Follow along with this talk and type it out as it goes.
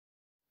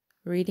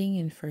Reading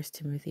in 1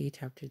 Timothy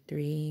chapter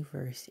 3,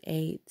 verse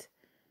 8,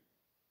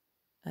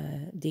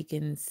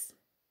 deacons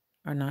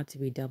are not to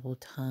be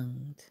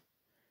double-tongued.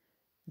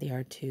 They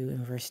are to,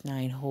 in verse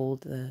 9,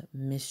 hold the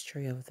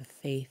mystery of the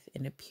faith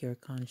in a pure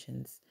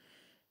conscience.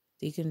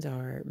 Deacons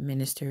are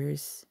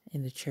ministers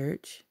in the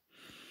church.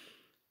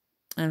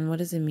 And what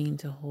does it mean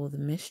to hold the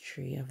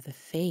mystery of the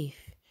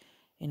faith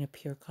in a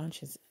pure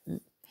conscience?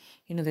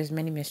 You know, there's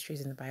many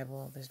mysteries in the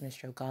Bible. There's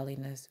mystery of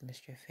godliness,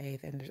 mystery of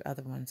faith, and there's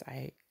other ones.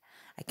 I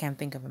can't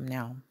think of them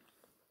now.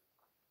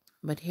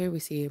 But here we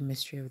see a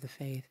mystery of the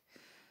faith.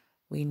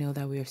 We know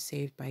that we are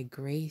saved by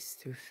grace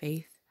through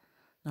faith,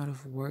 not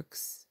of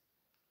works,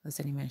 lest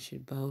any man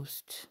should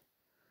boast.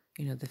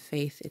 You know, the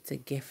faith, it's a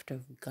gift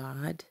of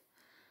God.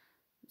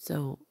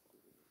 So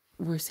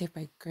we're saved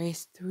by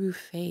grace through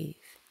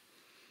faith.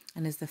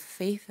 And it's the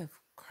faith of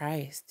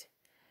Christ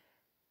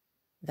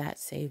that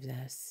saves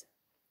us.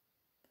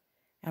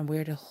 And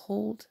we're to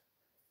hold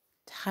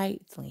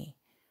tightly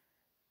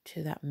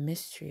to that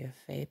mystery of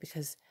faith,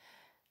 because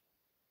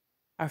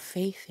our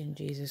faith in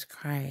Jesus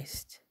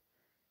Christ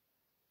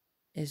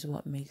is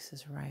what makes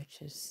us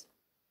righteous.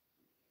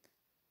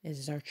 It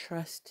is our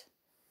trust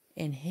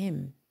in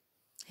Him,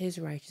 His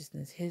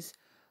righteousness, His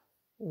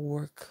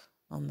work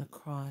on the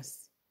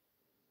cross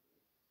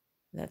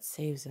that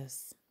saves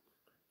us.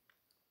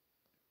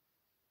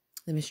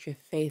 The mystery of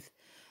faith,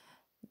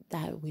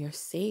 that we are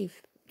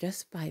saved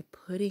just by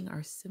putting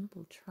our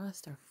simple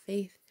trust, our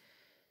faith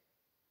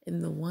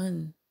in the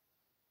one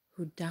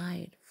who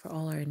died for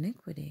all our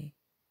iniquity.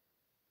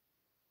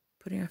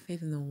 Putting our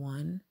faith in the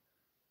one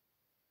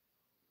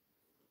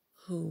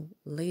who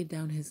laid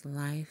down His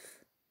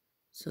life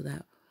so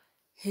that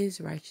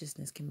His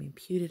righteousness can be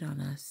imputed on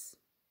us.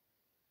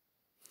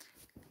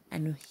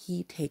 And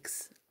He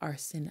takes our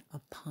sin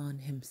upon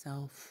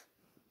Himself.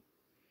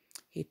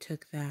 He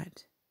took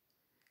that.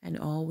 And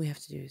all we have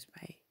to do is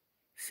by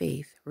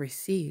faith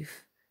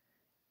receive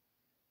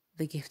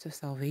the gift of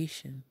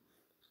salvation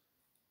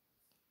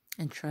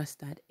and trust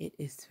that it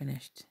is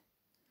finished.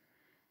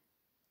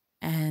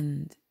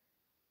 And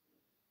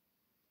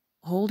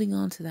holding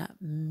on to that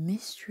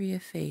mystery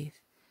of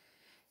faith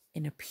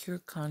in a pure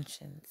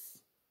conscience.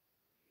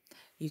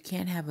 You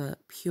can't have a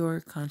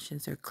pure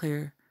conscience or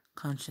clear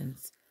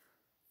conscience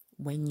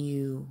when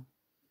you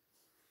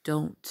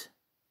don't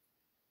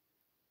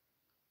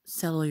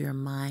settle your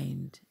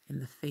mind in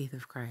the faith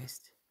of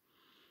Christ,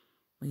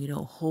 when you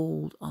don't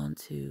hold on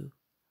to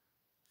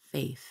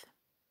faith.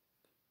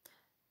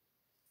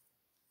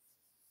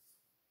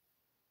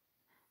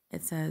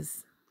 It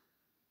says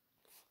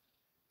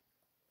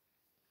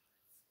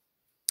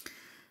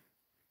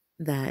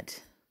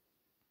that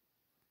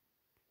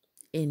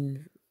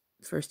in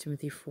 1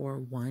 Timothy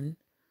 4:1,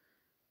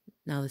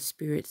 now the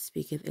Spirit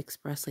speaketh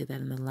expressly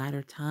that in the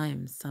latter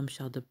times some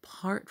shall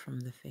depart from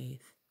the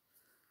faith.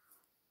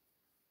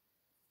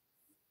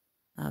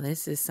 Now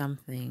this is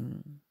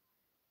something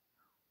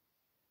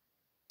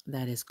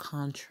that is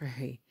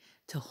contrary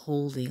to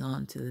holding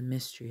on to the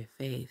mystery of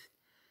faith.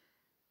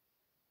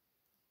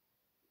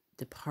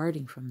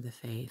 Departing from the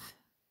faith.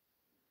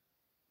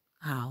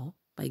 How?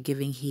 By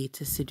giving heed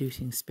to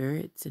seducing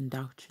spirits and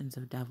doctrines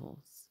of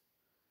devils.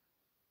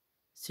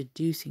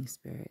 Seducing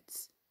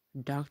spirits,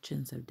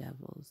 doctrines of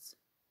devils.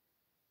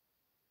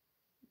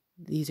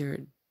 This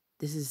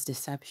is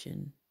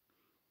deception.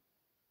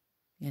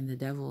 And the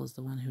devil is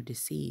the one who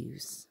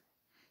deceives.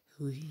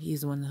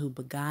 He's the one who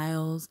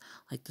beguiles,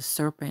 like the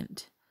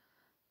serpent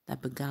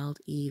that beguiled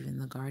Eve in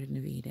the Garden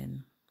of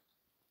Eden.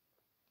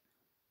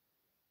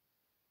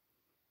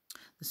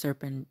 The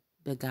serpent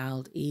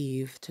beguiled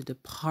Eve to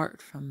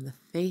depart from the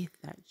faith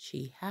that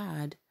she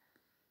had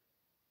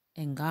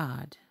in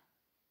God,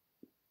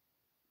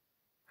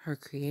 her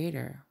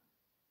creator.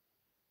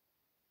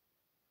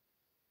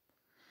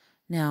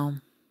 Now,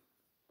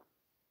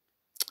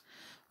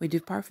 we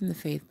depart from the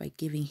faith by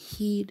giving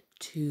heed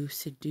to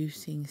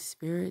seducing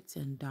spirits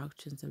and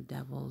doctrines of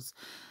devils.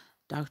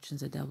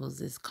 Doctrines of devils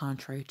is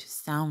contrary to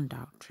sound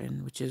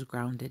doctrine, which is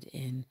grounded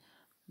in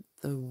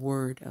the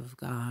Word of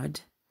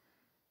God,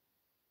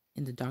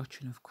 in the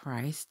doctrine of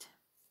Christ.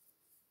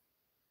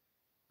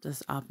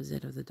 That's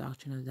opposite of the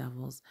doctrine of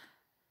devils.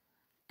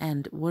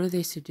 And what are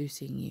they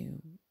seducing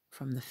you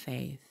from the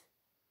faith?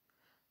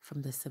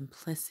 From the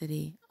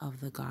simplicity of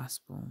the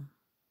gospel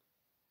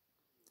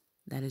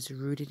that is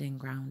rooted and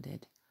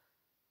grounded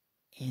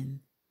in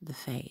the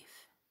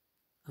faith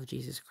of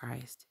Jesus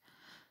Christ.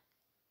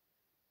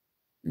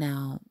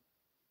 Now,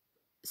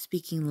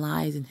 speaking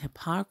lies and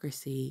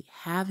hypocrisy,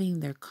 having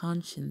their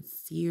conscience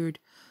seared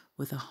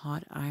with a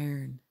hot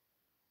iron.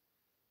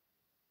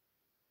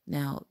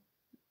 Now,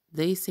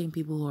 these same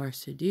people who are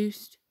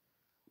seduced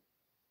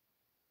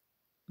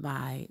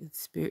by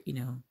spirit,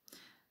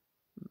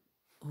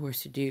 who are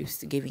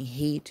seduced, giving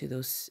heed to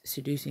those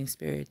seducing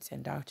spirits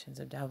and doctrines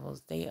of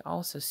devils, they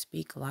also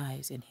speak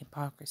lies and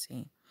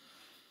hypocrisy.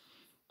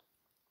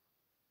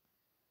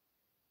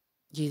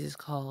 Jesus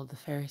called the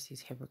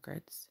Pharisees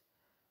hypocrites.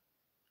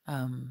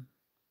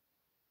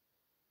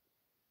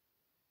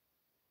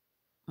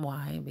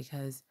 Why?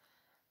 Because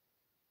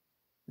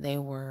they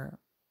were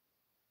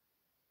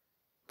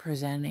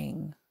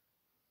presenting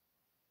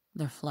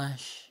their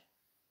flesh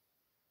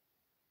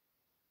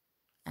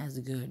as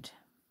good,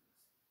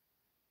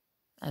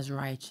 as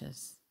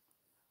righteous.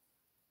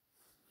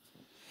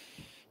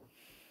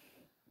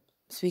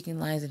 Speaking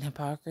lies and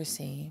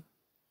hypocrisy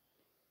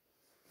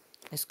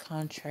is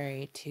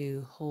contrary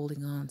to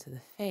holding on to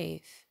the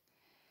faith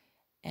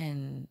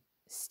and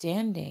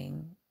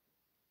standing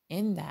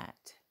in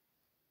that,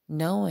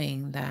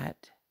 knowing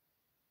that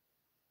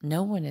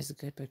no one is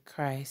good but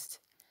Christ,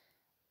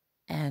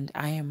 and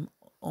I am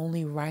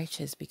only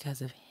righteous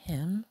because of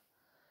him.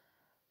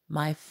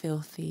 My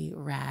filthy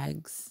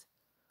rags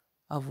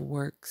of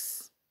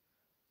works,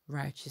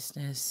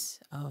 righteousness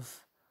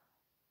of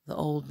the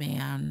old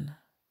man,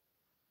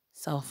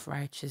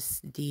 self-righteous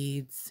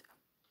deeds,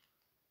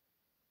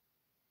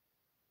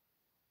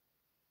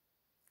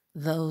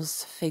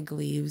 those fig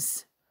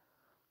leaves,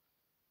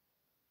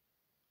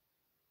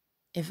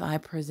 if I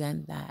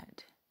present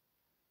that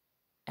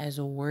as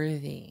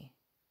worthy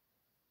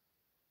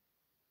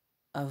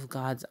of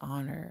God's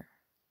honor,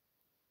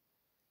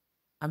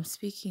 I'm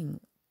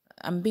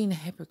being a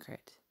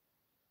hypocrite.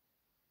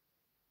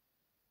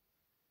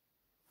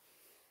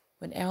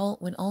 When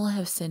all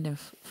have sinned and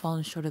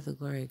fallen short of the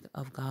glory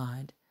of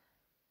God,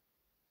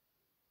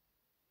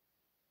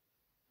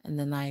 and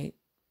then I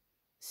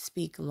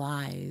speak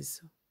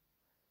lies,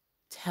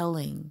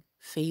 telling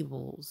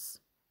fables,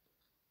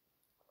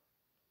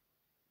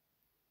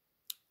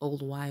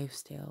 old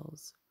wives'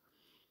 tales,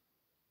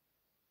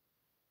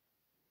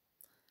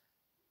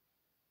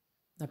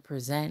 that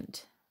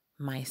present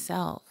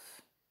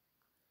myself,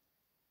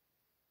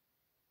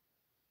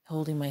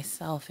 holding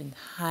myself in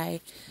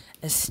high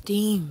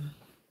esteem,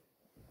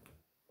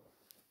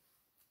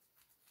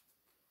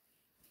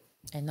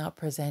 and not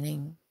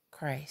presenting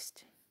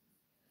Christ,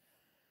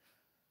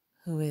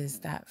 who is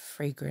that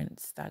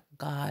fragrance that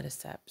God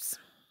accepts.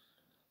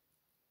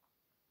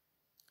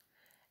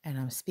 And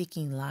I'm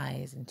speaking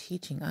lies and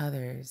teaching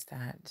others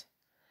that,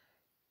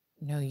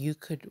 you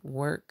could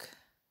work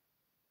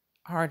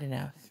hard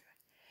enough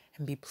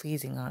and be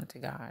pleasing unto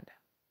God,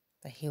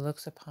 that he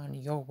looks upon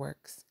your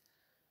works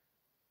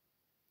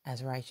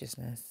as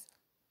righteousness,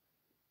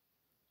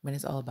 when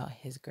it's all about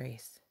his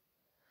grace,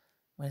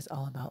 when it's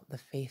all about the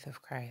faith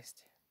of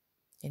Christ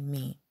in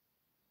me.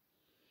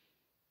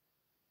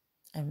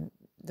 And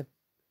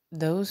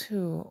those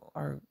who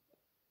are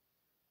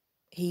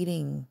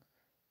heeding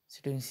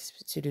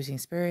seducing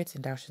spirits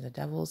and doctrines of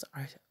devils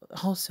are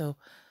also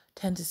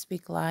tend to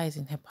speak lies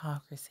and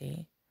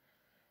hypocrisy,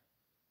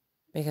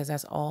 because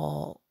that's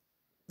all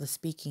the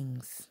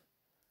speakings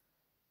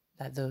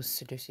that those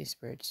seducing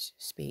spirits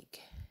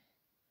speak.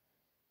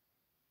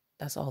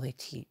 That's all they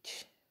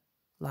teach,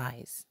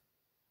 lies.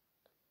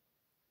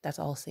 That's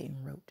all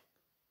Satan wrote,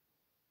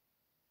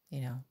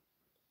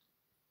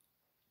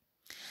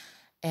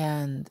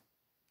 And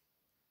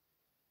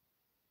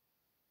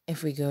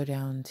if we go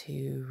down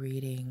to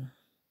reading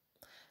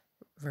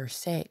verse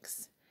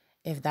 6,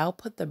 if thou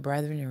put the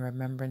brethren in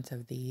remembrance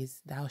of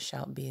these, thou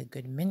shalt be a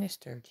good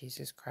minister of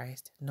Jesus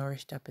Christ,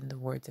 nourished up in the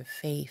words of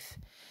faith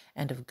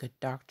and of good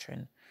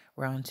doctrine,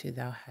 whereunto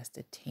thou hast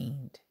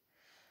attained.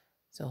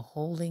 So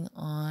holding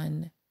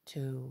on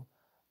to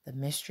the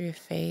mystery of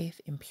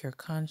faith in pure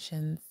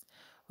conscience,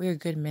 we are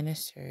good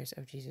ministers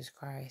of Jesus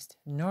Christ.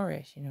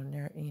 Nourish,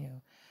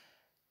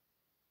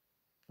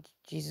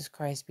 Jesus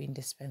Christ being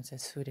dispensed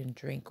as food and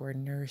drink. We're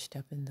nourished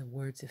up in the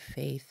words of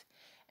faith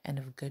and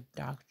of good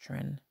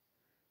doctrine,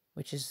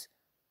 which is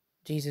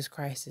Jesus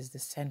Christ is the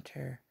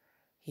center.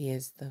 He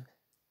is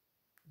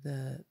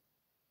the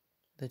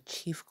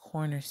chief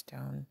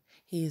cornerstone.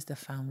 He is the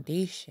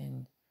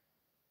foundation.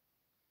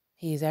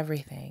 He is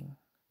everything.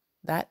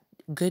 That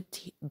good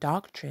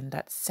doctrine,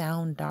 that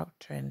sound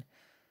doctrine,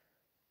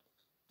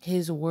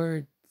 his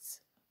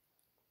words,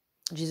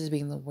 Jesus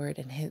being the word,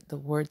 and the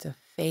words of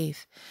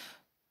faith.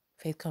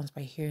 Faith comes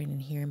by hearing, and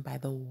hearing by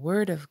the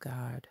word of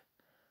God.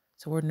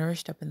 So we're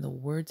nourished up in the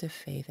words of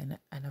faith and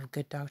of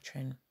good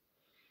doctrine.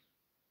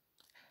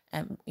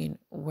 And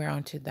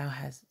whereunto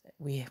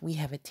we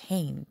have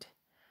attained.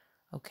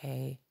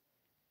 Okay.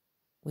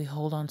 We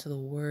hold on to the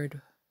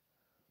word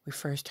we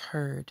first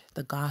heard,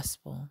 the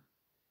gospel.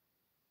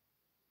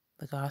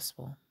 The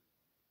gospel.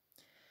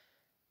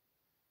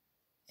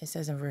 It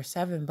says in verse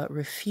 7, but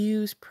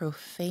refuse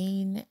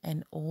profane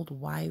and old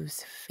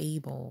wives'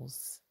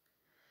 fables.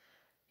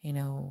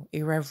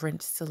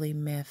 Irreverent, silly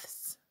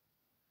myths.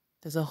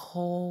 There's a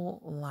whole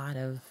lot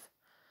of,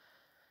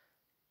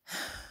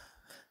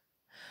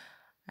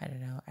 I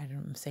don't know,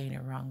 I'm saying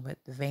it wrong, but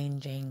the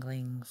vain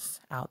janglings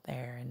out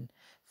there and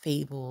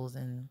fables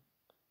and,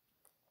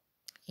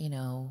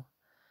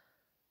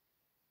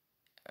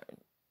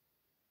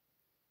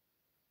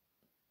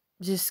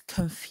 just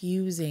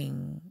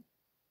confusing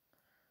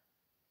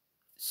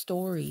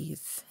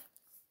stories,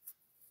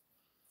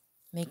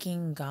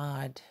 making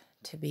God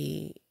to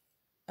be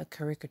a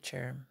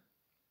caricature,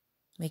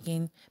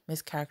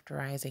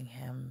 mischaracterizing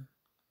him.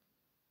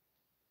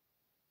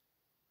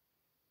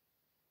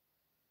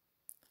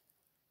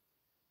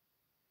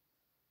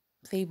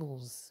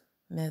 fables,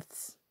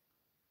 myths,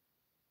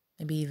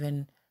 maybe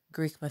even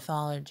Greek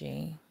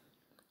mythology.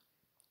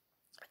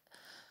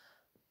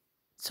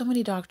 So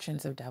many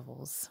doctrines of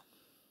devils.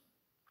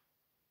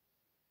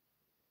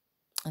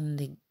 And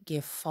they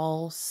give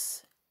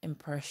false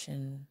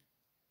impressions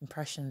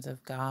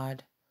of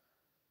God,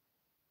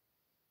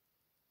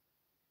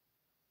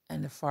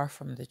 and they're far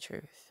from the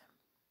truth.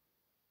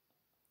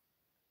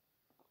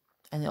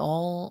 And it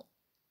all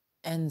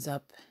ends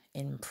up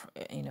in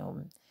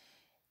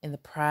the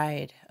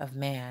pride of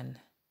man,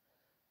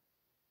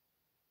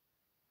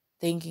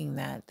 thinking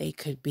that they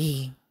could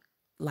be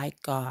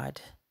like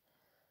God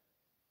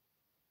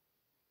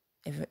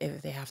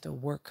if they have to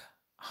work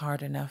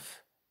hard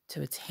enough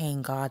to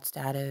attain God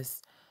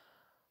status,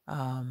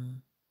 or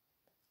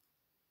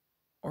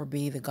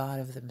be the God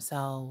of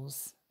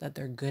themselves, that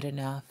they're good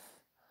enough.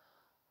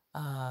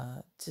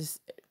 Just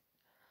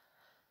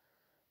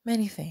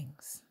many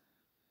things.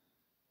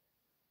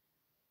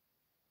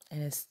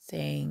 And it's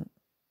saying,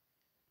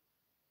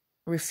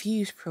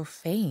 refuse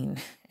profane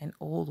and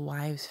old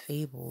wives'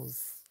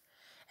 fables,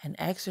 and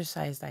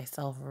exercise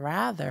thyself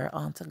rather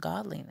unto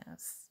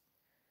godliness.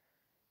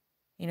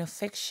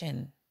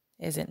 Fiction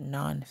isn't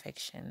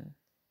non-fiction.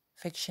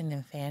 Fiction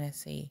and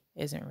fantasy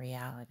isn't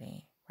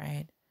reality,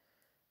 right?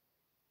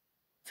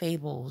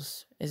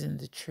 Fables isn't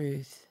the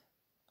truth.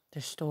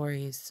 They're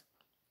stories.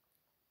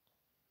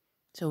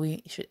 So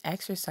we should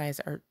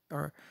exercise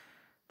or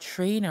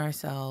train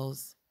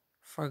ourselves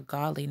for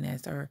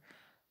godliness, or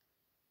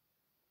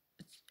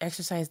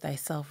exercise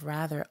thyself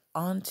rather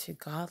unto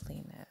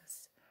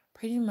godliness.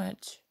 Pretty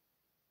much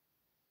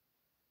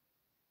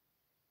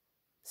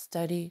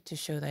study to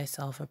show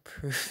thyself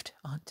approved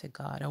unto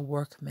God, a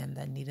workman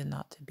that needed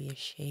not to be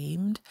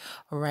ashamed,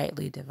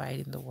 rightly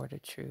dividing the word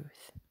of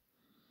truth.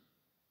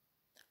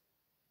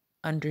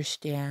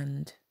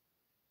 Understand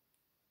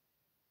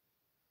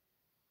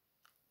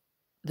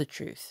the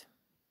truth.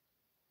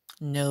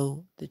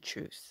 Know the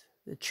truth.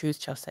 The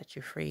truth shall set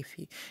you free. If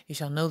you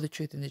shall know the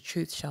truth, and the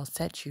truth shall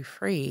set you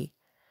free.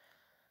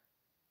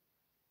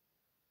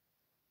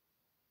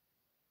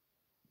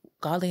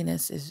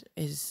 Godliness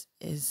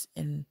is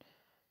in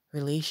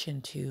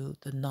relation to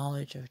the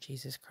knowledge of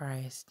Jesus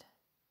Christ.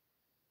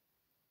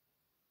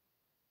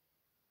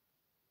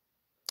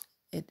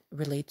 It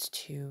relates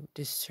to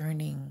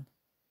discerning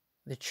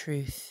the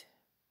truth.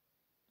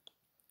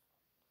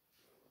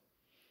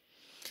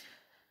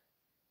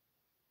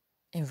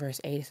 In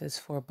verse 8, it says,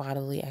 for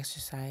bodily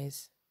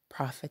exercise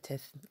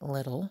profiteth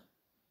little.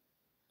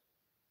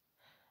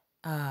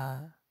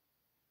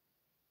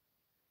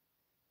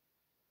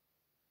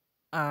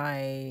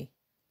 I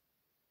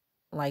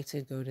like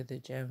to go to the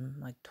gym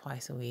like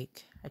twice a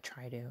week. I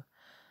try to.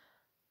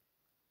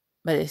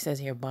 But it says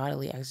here,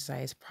 bodily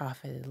exercise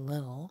profited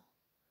little.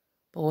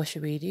 But what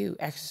should we do?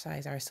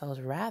 Exercise ourselves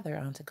rather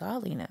unto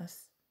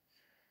godliness.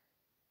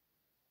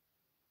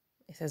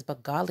 It says,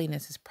 but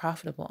godliness is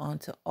profitable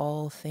unto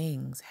all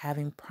things,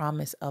 having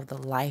promise of the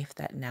life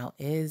that now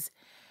is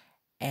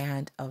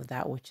and of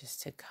that which is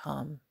to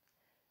come.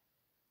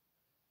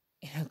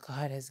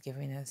 God has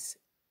given us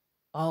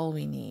all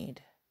we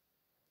need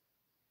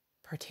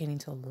pertaining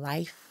to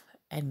life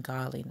and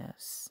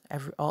godliness.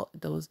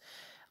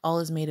 All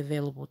is made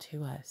available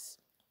to us.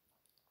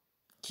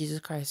 Jesus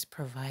Christ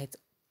provides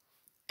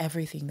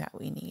everything that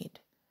we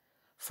need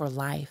for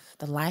life,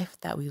 the life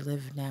that we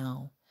live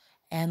now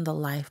and the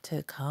life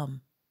to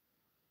come.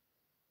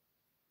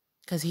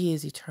 Because he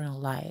is eternal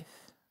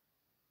life.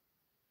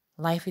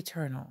 Life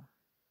eternal.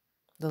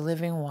 The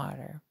living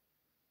water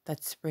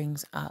that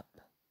springs up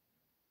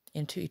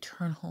into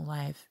eternal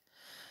life,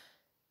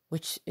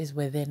 which is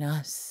within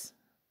us.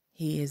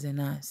 He is in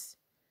us.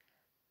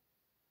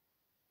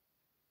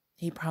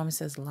 He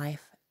promises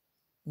life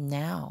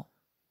now.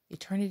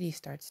 Eternity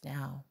starts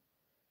now.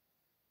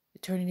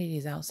 Eternity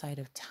is outside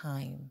of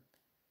time.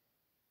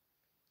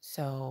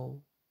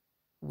 So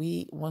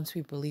once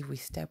we believe, we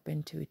step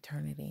into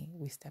eternity.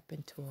 We step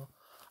into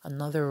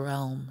another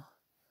realm.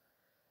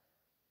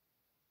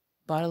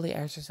 Bodily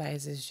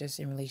exercise is just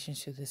in relation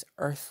to this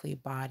earthly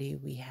body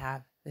we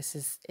have.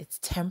 It's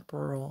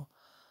temporal,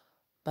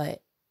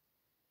 but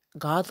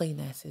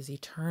godliness is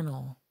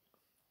eternal.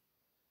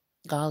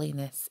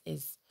 Godliness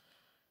is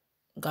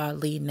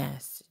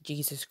godliness.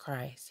 Jesus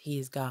Christ, he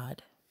is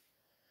God.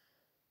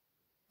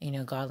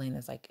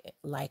 Godliness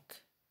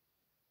like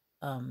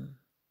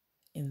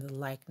in the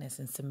likeness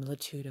and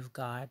similitude of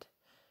God.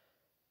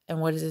 And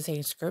what does it say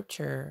in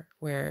scripture?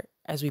 Where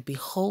as we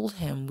behold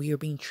him, we are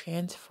being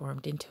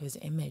transformed into his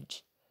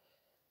image.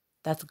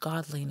 That's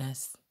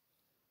godliness.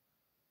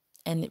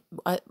 And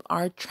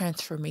our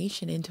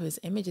transformation into his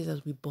image is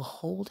as we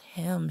behold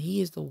him. He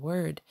is the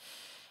word.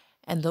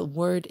 And the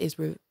word is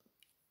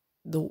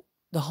the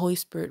Holy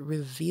Spirit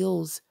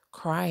reveals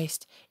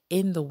Christ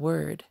in the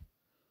word.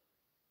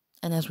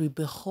 And as we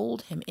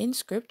behold him in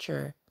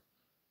scripture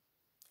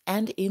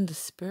and in the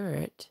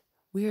spirit,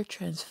 we are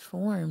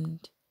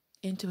transformed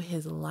into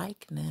his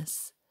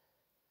likeness,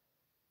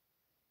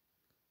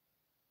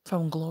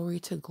 from glory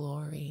to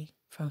glory,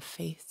 from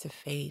faith to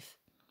faith.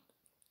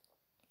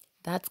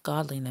 That's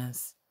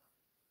godliness.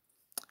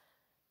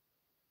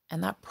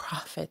 And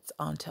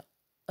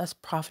that's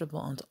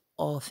profitable unto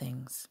all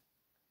things.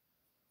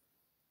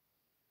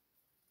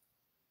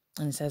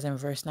 And it says in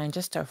verse 9,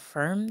 just to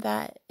affirm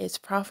that it's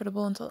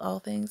profitable unto all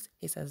things,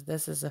 he says,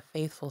 this is a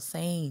faithful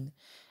saying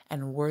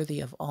and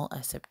worthy of all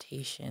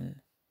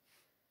acceptation,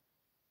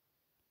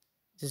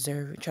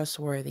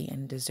 trustworthy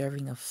and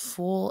deserving of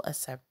full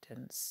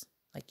acceptance.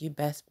 Like, you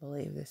best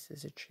believe this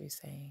is a true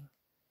saying.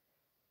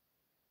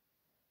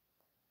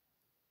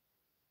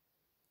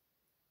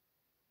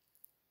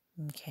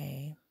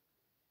 Okay.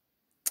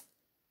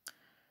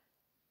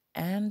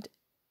 And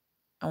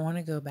I want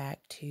to go back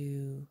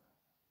to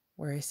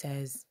where it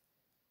says,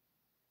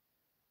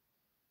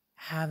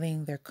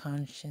 having their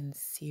conscience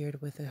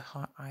seared with a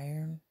hot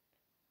iron.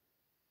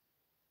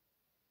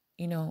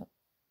 You know,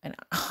 an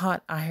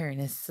hot iron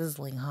is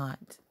sizzling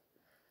hot.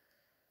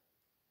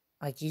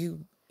 Like,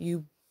 you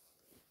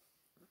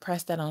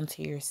press that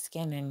onto your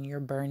skin and you're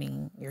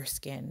burning your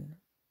skin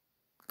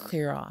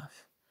clear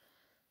off.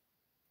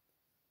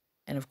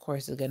 And of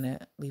course, it's going to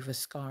leave a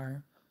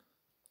scar.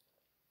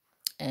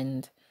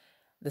 And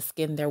the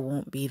skin there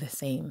won't be the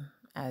same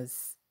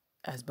as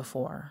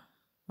before,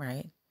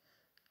 right?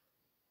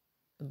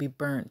 It'll be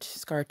burnt,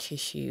 scar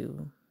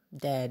tissue,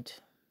 dead.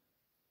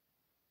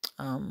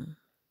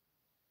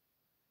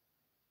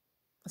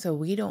 So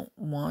we don't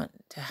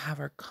want to have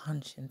our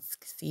conscience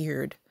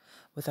seared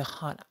with a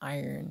hot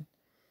iron.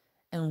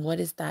 And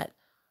what is that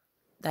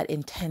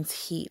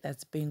intense heat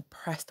that's being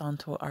pressed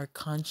onto our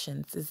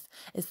conscience?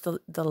 It's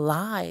the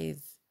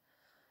lies.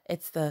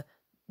 It's the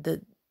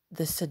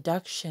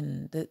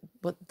seduction,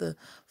 the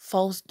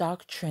false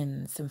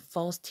doctrines and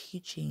false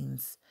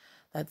teachings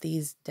that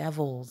these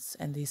devils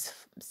and these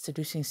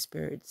seducing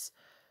spirits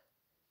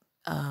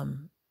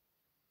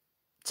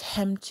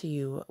tempt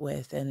you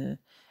with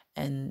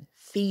and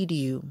feed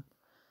you,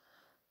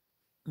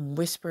 and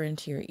whisper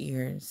into your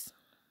ears.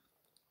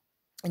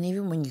 And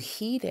even when you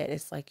heed it,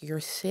 it's like you're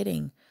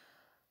sitting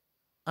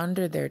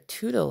under their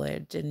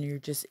tutelage and you're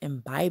just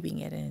imbibing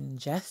it and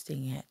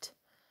ingesting it.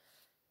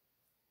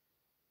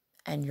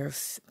 And you're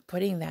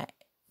putting that,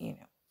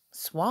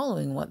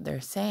 swallowing what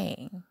they're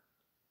saying,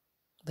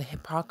 the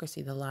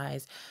hypocrisy, the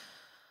lies.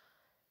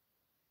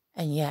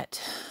 And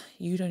yet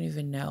you don't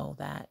even know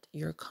that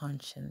your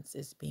conscience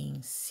is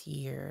being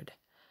seared,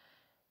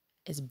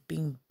 is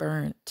being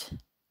burnt.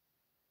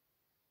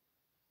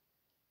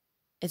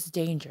 It's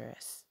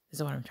dangerous,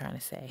 is what I'm trying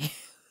to say.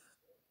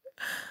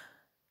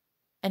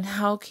 And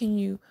how can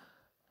you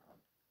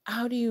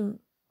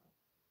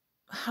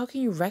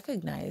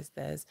recognize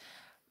this?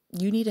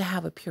 You need to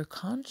have a pure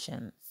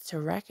conscience to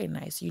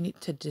recognize. You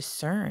need to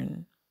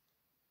discern.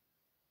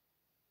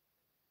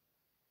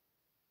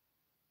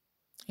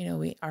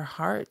 Our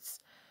hearts,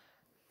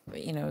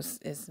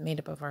 is made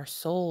up of our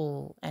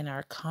soul and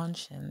our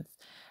conscience.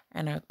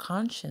 And our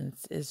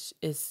conscience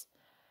is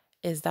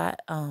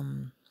that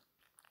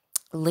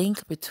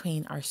link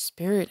between our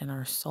spirit and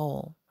our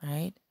soul,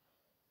 right?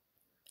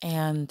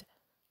 And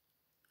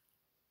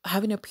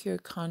having a pure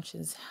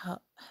conscience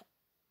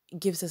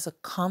gives us a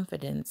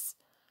confidence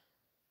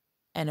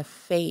and a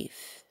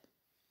faith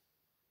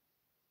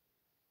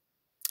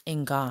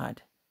in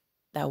God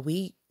that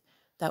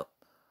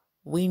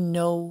we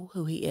know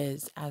who He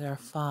is as our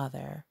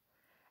Father,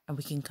 and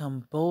we can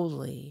come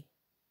boldly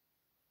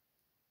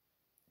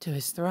to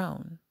His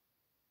throne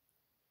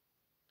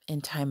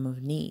in time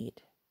of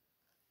need.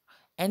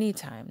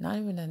 Anytime, not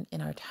even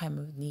in our time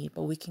of need,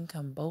 but we can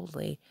come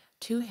boldly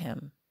to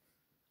Him.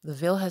 The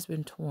veil has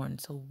been torn,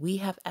 so we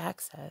have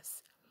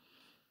access.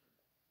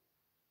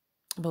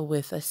 But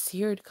with a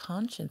seared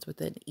conscience,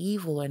 with an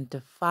evil and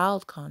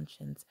defiled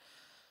conscience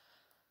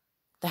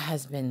that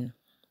has been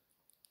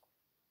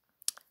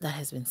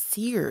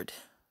seared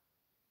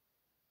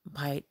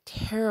by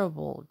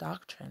terrible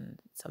doctrines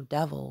of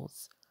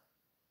devils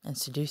and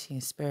seducing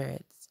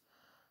spirits,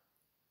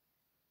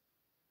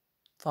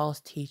 false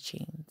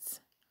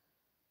teachings,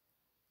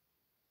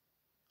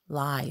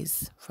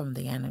 lies from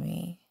the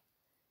enemy.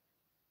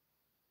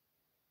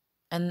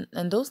 And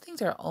those things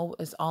are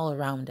always all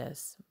around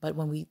us. But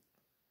when we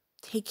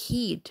take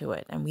heed to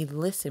it and we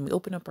listen, we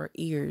open up our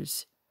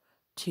ears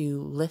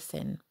to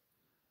listen.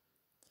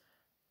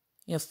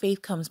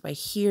 Faith comes by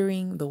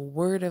hearing the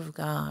word of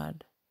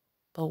God.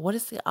 But what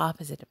is the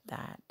opposite of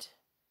that?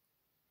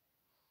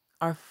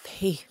 Our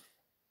faith,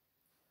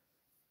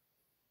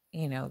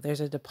 there's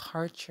a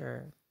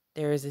departure.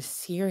 There is a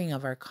searing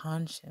of our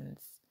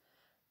conscience.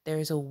 There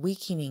is a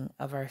weakening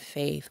of our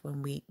faith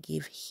when we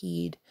give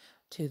heed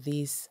to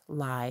these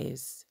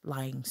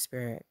lying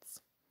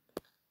spirits.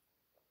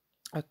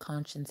 Our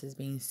conscience is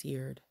being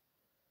seared.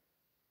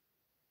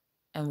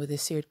 And with a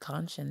seared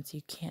conscience,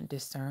 you can't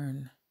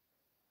discern.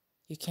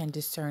 You can't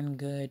discern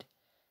good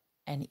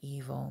and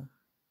evil.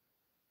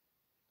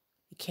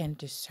 You can't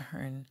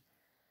discern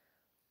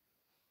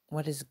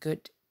what is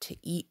good to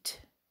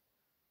eat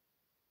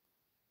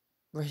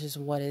versus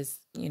what is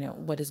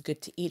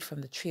good to eat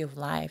from the tree of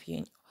life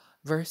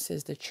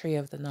versus the tree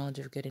of the knowledge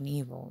of good and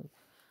evil.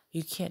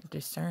 You can't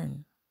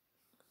discern.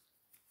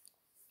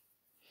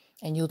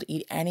 and you'll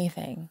eat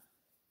anything.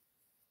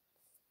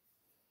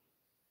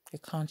 Your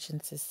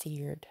conscience is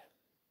seared.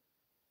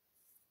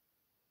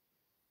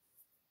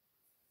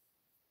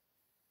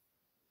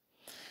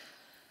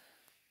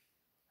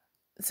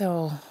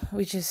 So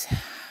we just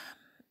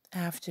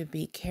have to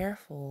be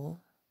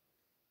careful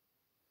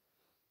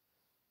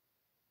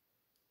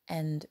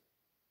and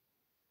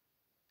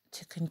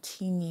to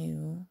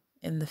continue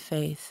in the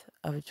faith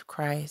of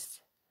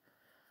Christ.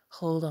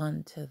 Hold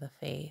on to the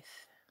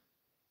faith.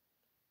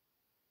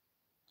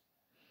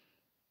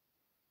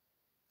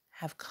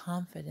 Have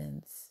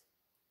confidence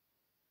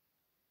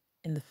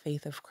in the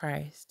faith of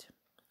Christ.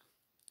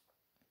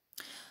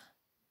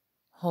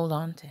 Hold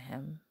on to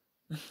him.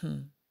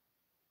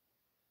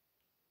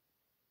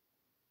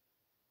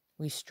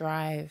 We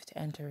strive to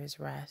enter his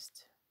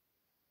rest.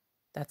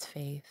 That's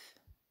faith.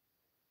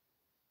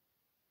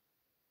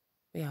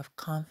 We have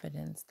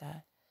confidence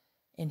that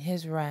in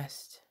his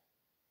rest,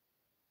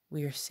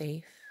 we are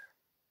safe,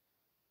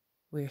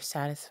 we are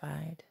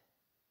satisfied,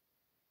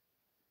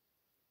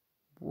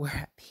 we're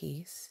at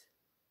peace,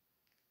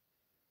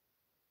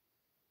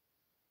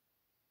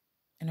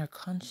 and our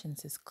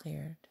conscience is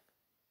cleared.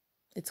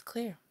 It's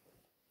clear.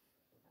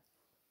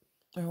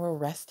 When we're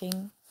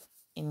resting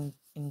in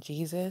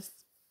Jesus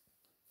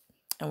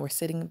and we're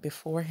sitting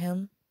before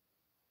him,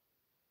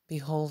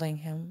 beholding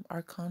him,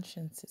 our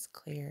conscience is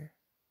clear.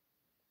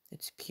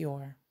 It's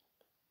pure.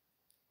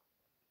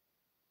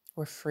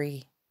 We're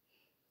free.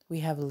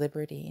 We have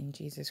liberty in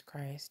Jesus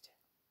Christ.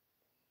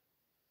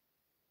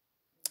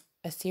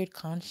 A seared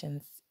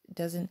conscience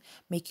doesn't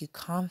make you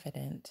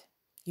confident.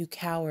 You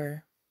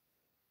cower.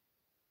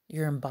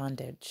 You're in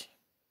bondage.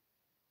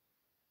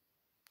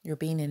 You're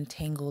being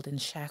entangled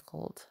and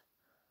shackled.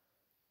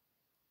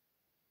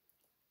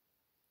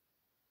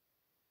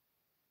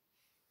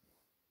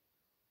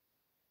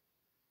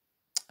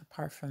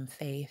 Apart from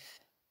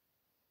faith,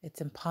 it's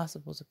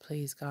impossible to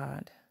please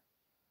God.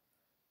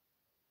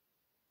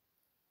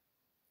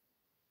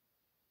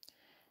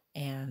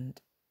 And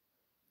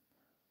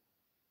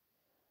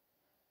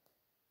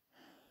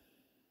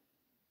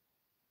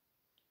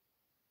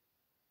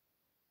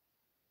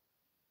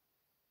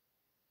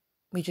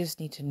we just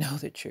need to know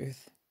the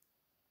truth.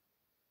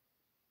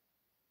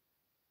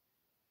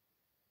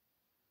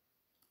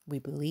 We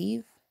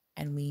believe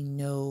and we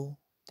know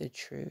the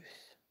truth.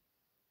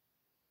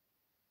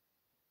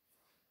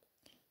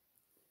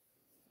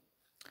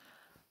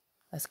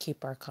 Let's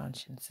keep our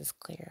consciences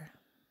clear.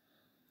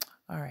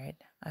 All right.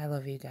 I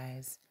love you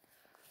guys.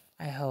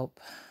 I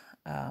hope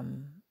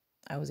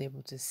I was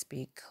able to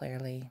speak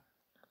clearly.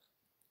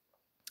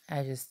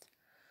 I just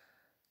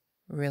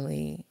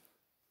really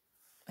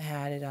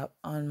had it up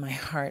on my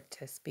heart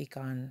to speak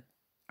on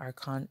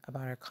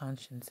about our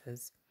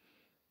consciences.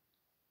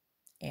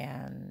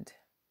 And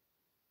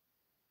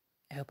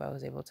I hope I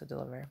was able to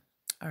deliver.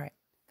 All right.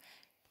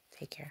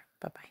 Take care.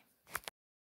 Bye-bye.